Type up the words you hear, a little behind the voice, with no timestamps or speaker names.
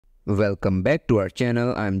Welcome back to our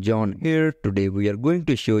channel. I'm John here. Today we are going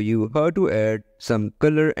to show you how to add some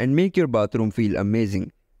color and make your bathroom feel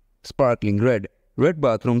amazing. Sparkling red. Red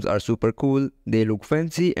bathrooms are super cool. They look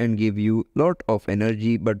fancy and give you lot of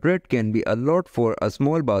energy, but red can be a lot for a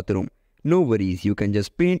small bathroom. No worries, you can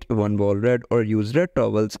just paint one wall red or use red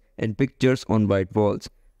towels and pictures on white walls.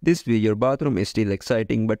 This way your bathroom is still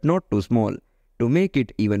exciting but not too small. To make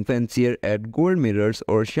it even fancier, add gold mirrors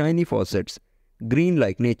or shiny faucets. Green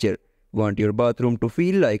like nature. Want your bathroom to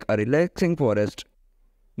feel like a relaxing forest?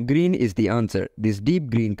 Green is the answer. This deep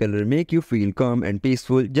green color make you feel calm and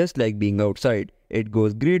peaceful just like being outside. It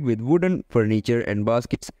goes great with wooden furniture and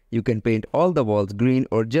baskets. You can paint all the walls green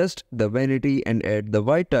or just the vanity and add the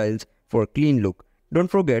white tiles for clean look. Don't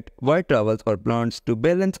forget white towels or plants to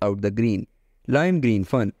balance out the green. Lime green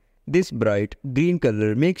fun. This bright green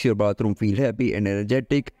color makes your bathroom feel happy and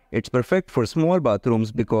energetic. It's perfect for small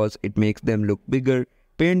bathrooms because it makes them look bigger.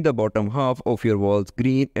 Paint the bottom half of your walls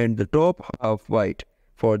green and the top half white.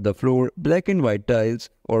 For the floor, black and white tiles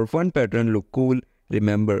or fun pattern look cool.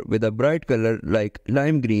 Remember, with a bright color like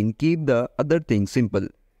lime green, keep the other things simple.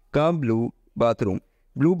 Calm blue bathroom.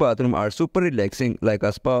 Blue bathroom are super relaxing like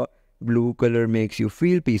a spa. Blue color makes you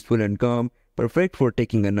feel peaceful and calm, perfect for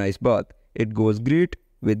taking a nice bath. It goes great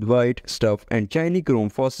with white stuff and shiny chrome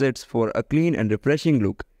faucets for a clean and refreshing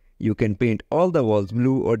look. You can paint all the walls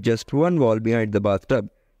blue or just one wall behind the bathtub.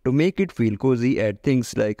 To make it feel cozy, add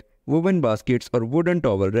things like woven baskets or wooden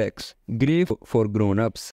towel racks. Grey for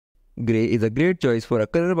grown-ups. Grey is a great choice for a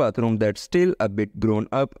color bathroom that's still a bit grown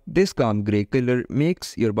up. This calm grey color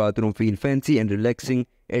makes your bathroom feel fancy and relaxing.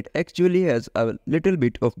 It actually has a little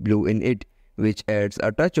bit of blue in it, which adds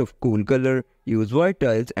a touch of cool color. Use white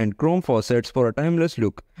tiles and chrome faucets for a timeless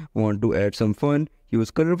look. Want to add some fun?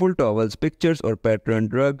 Use colorful towels, pictures or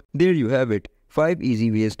patterned rug. There you have it. 5 easy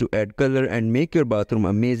ways to add color and make your bathroom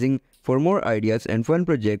amazing. For more ideas and fun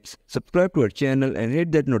projects, subscribe to our channel and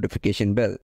hit that notification bell.